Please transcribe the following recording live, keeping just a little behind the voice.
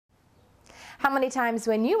How many times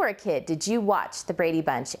when you were a kid did you watch the Brady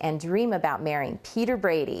Bunch and dream about marrying Peter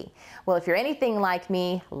Brady? Well, if you're anything like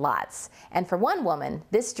me, lots. And for one woman,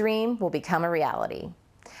 this dream will become a reality.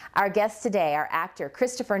 Our guests today are actor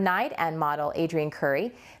Christopher Knight and model Adrianne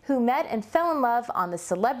Curry, who met and fell in love on the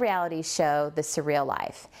celeb reality show The Surreal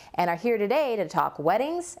Life, and are here today to talk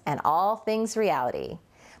weddings and all things reality.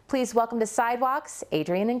 Please welcome to Sidewalks,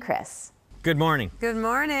 Adrianne and Chris. Good morning. Good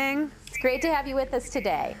morning. It's great to have you with us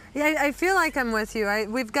today. Yeah, I feel like I'm with you.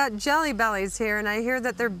 We've got Jelly Bellies here, and I hear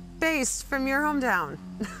that they're based from your hometown.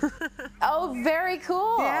 Oh, very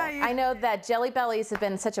cool. Yeah, I know that Jelly Bellies have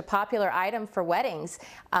been such a popular item for weddings.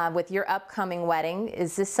 With your upcoming wedding,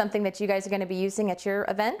 is this something that you guys are going to be using at your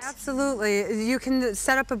event? Absolutely. You can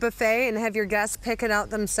set up a buffet and have your guests pick it out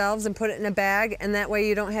themselves and put it in a bag, and that way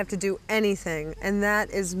you don't have to do anything. And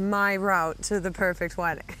that is my route to the perfect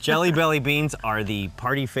wedding. Jelly Belly beans are the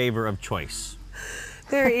party favor of choice.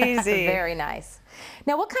 They're easy. Very nice.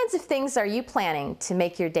 Now, what kinds of things are you planning to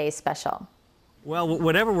make your day special? Well,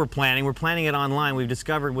 whatever we're planning it online. We've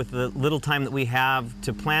discovered with the little time that we have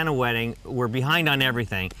to plan a wedding, we're behind on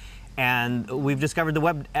everything. And we've discovered the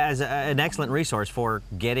web as an excellent resource for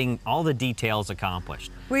getting all the details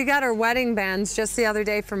accomplished. We got our wedding bands just the other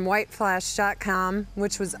day from whiteflash.com,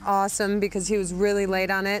 which was awesome because he was really late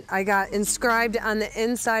on it. I got inscribed on the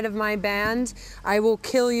inside of my band, "I will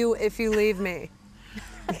kill you if you leave me."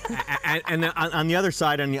 and on the other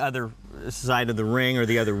side, on the other side of the ring, or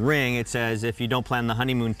the other ring, it says, "If you don't plan the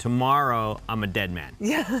honeymoon tomorrow, I'm a dead man."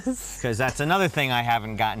 Yes. Because that's another thing I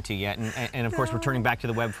haven't gotten to yet. And of course, we're turning back to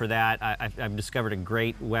the web for that. I've discovered a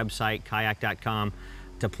great website, kayak.com,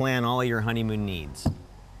 to plan all your honeymoon needs.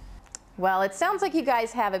 Well, it sounds like you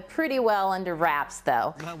guys have it pretty well under wraps,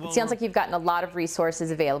 though. It sounds like you've gotten a lot of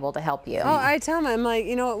resources available to help you. Oh, I tell them, I'm like,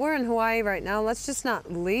 you know what, we're in Hawaii right now. Let's just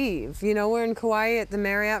not leave. You know, we're in Kauai at the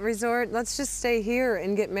Marriott Resort. Let's just stay here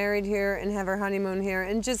and get married here and have our honeymoon here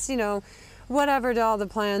and just, you know, whatever to all the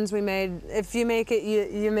plans we made. If you make it,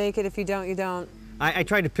 you make it. If you don't, you don't. I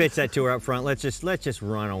tried to pitch that to her up front. Let's just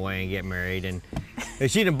run away and get married, and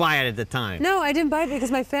she didn't buy it at the time. No, I didn't buy it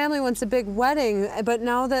because my family wants a big wedding. But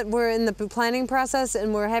now that we're in the planning process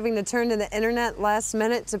and we're having to turn to the internet last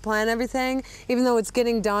minute to plan everything, even though it's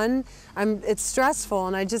getting done, it's stressful,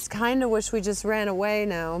 and I just kind of wish we just ran away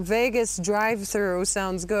now. Vegas drive-through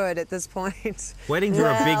sounds good at this point. Weddings are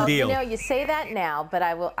a big deal. You know, you say that now, but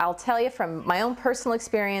I'll tell you from my own personal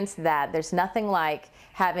experience that there's nothing like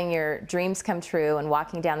having your dreams come true and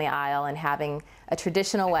walking down the aisle and having a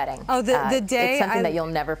traditional wedding. Oh, the day. It's something that you'll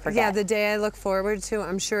never forget. Yeah, the day I look forward to.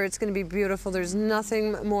 I'm sure it's going to be beautiful. There's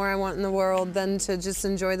nothing more I want in the world than to just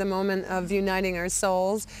enjoy the moment of uniting our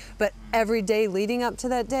souls. But every day leading up to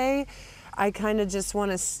that day, I kind of just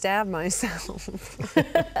want to stab myself.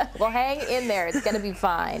 Well, hang in there. It's going to be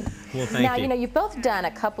fine. Well, thank now, you. you know, you've both done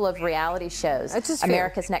a couple of reality shows.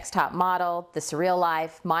 America's Next Top Model, The Surreal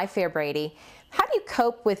Life, My Fair Brady. How do you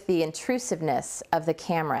cope with the intrusiveness of the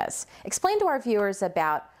cameras? Explain to our viewers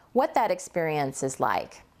about what that experience is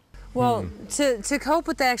like. Well, to cope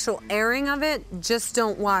with the actual airing of it, just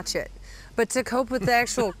don't watch it. But to cope with the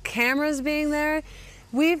actual cameras being there,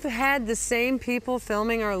 we've had the same people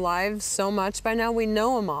filming our lives so much by now, we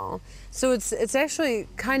know them all. So it's actually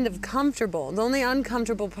kind of comfortable. The only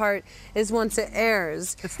uncomfortable part is once it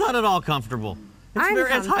airs. It's not at all comfortable.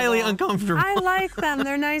 It's highly uncomfortable. I like them.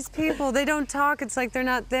 They're nice people. They don't talk. It's like they're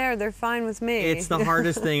not there. They're fine with me. It's the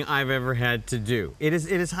hardest thing I've ever had to do.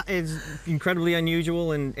 It's incredibly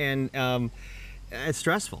unusual and it's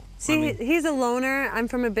stressful. See, he's a loner. I'm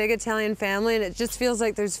from a big Italian family, and it just feels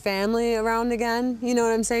like there's family around again. You know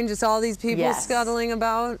what I'm saying? Just all these people scuttling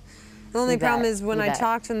about. The only problem is when I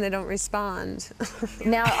talk to them, they don't respond.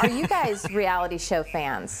 Now, are you guys reality show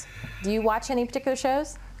fans? Do you watch any particular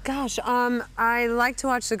shows? Gosh, I like to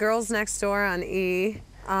watch The Girls Next Door on E.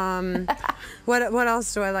 What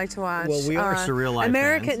else do I like to watch? Well, we are Surreal Life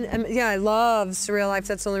fans. Yeah, I love Surreal Life.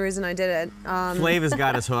 That's the only reason I did it. Flava's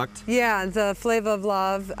got us hooked. Yeah, the Flava of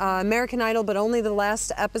Love. American Idol, but only the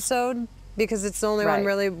last episode, because it's the only one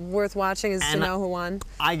really worth watching is to know who won.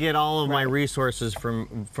 I get all of my resources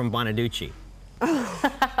from Bonaducci.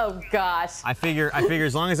 Oh, gosh. I figure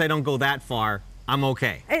as long as I don't go that far, I'm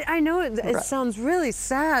okay. I know it sounds really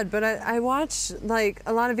sad, but I watch like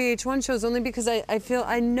a lot of VH1 shows only because I feel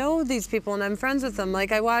I know these people and I'm friends with them.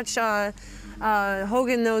 Like I watch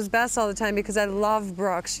Hogan Knows Best all the time because I love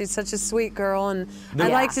Brooke. She's such a sweet girl, and I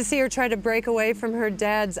like to see her try to break away from her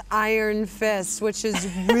dad's iron fist, which is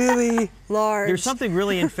really large. There's something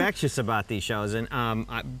really infectious about these shows, and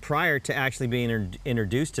prior to actually being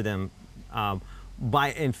introduced to them,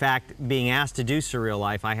 in fact, being asked to do Surreal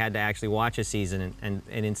Life, I had to actually watch a season, and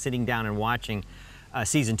in sitting down and watching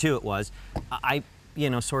season 2, it was, I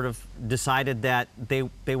sort of decided that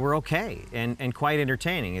they were okay and quite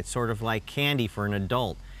entertaining. It's sort of like candy for an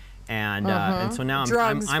adult. And so now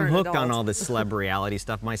I'm hooked on all this celeb reality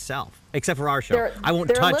stuff myself, except for our show. I won't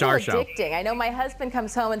touch our show. They're a little addicting. I know my husband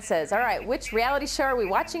comes home and says, all right, which reality show are we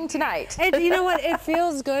watching tonight? And you know what? It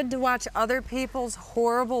feels good to watch other people's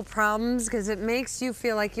horrible problems because it makes you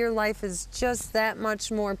feel like your life is just that much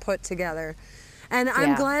more put together. And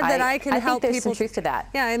I'm glad that I can help people. I think there's some truth to that.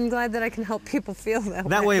 Yeah, I'm glad that I can help people feel that way.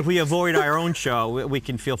 That way, if we avoid our own show, we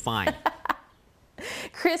can feel fine.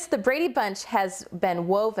 Chris, the Brady Bunch has been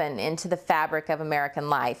woven into the fabric of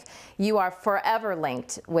American life. You are forever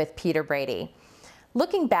linked with Peter Brady.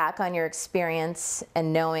 Looking back on your experience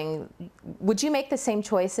and knowing, would you make the same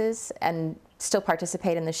choices and still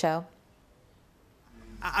participate in the show?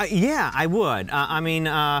 Yeah, I would. I mean,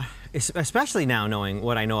 especially now knowing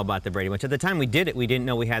what I know about the Brady Bunch. At the time we did it, we didn't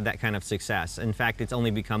know we had that kind of success. In fact, it's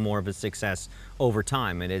only become more of a success over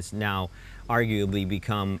time. It has now arguably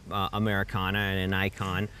become Americana and an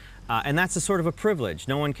icon. And that's a sort of a privilege.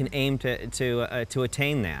 No one can aim to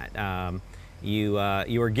attain that. You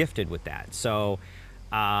are gifted with that. So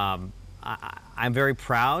I'm very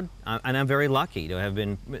proud and I'm very lucky to have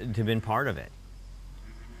been part of it.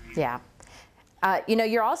 Yeah. You know,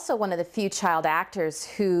 you're also one of the few child actors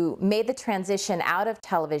who made the transition out of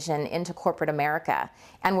television into corporate America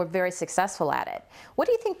and were very successful at it. What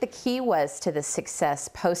do you think the key was to the success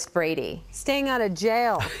post-Brady? Staying out of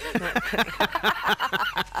jail.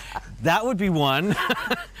 That would be one.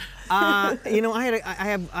 You know,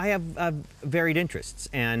 I have varied interests,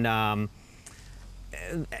 and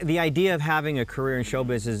the idea of having a career in show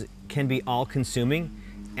business can be all-consuming,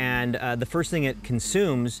 and the first thing it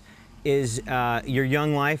consumes is your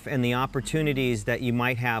young life and the opportunities that you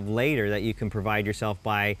might have later that you can provide yourself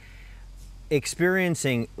by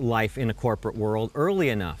experiencing life in a corporate world early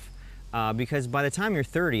enough. Because by the time you're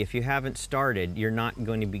 30, if you haven't started, you're not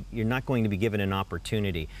going to be given an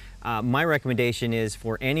opportunity. My recommendation is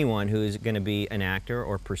for anyone who's going to be an actor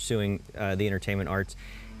or pursuing the entertainment arts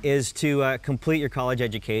is to complete your college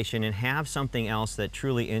education and have something else that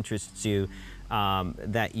truly interests you,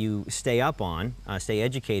 that you stay up on, stay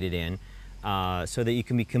educated in, so that you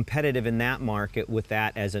can be competitive in that market with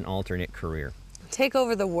that as an alternate career. Take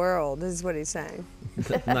over the world is what he's saying.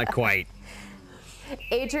 Not quite.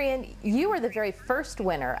 Adrianne, you were the very first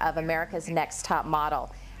winner of America's Next Top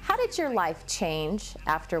Model. How did your life change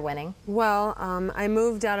after winning? Well, I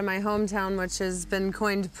moved out of my hometown, which has been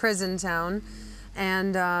coined prison town,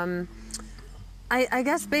 and I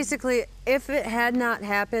guess basically if it had not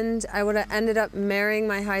happened, I would have ended up marrying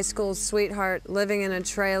my high school sweetheart, living in a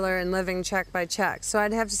trailer and living check by check. So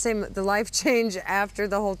I'd have to say the life change after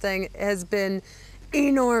the whole thing has been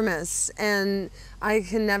enormous, and I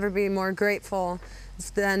can never be more grateful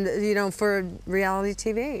than, you know, for reality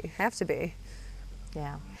TV. Have to be.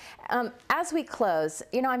 Yeah. As we close,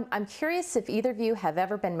 you know, I'm curious if either of you have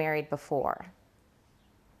ever been married before.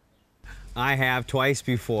 I have twice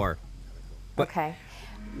before. Okay.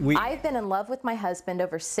 I've been in love with my husband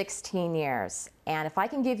over 16 years, and if I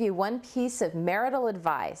can give you one piece of marital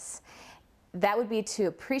advice, that would be to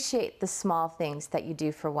appreciate the small things that you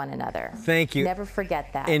do for one another. Thank you. Never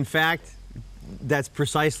forget that. In fact, that's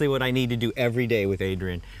precisely what I need to do every day with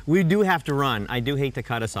Adrianne. We do have to run. I do hate to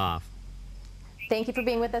cut us off. Thank you for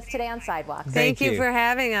being with us today on Sidewalks. Thank you for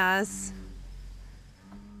having us.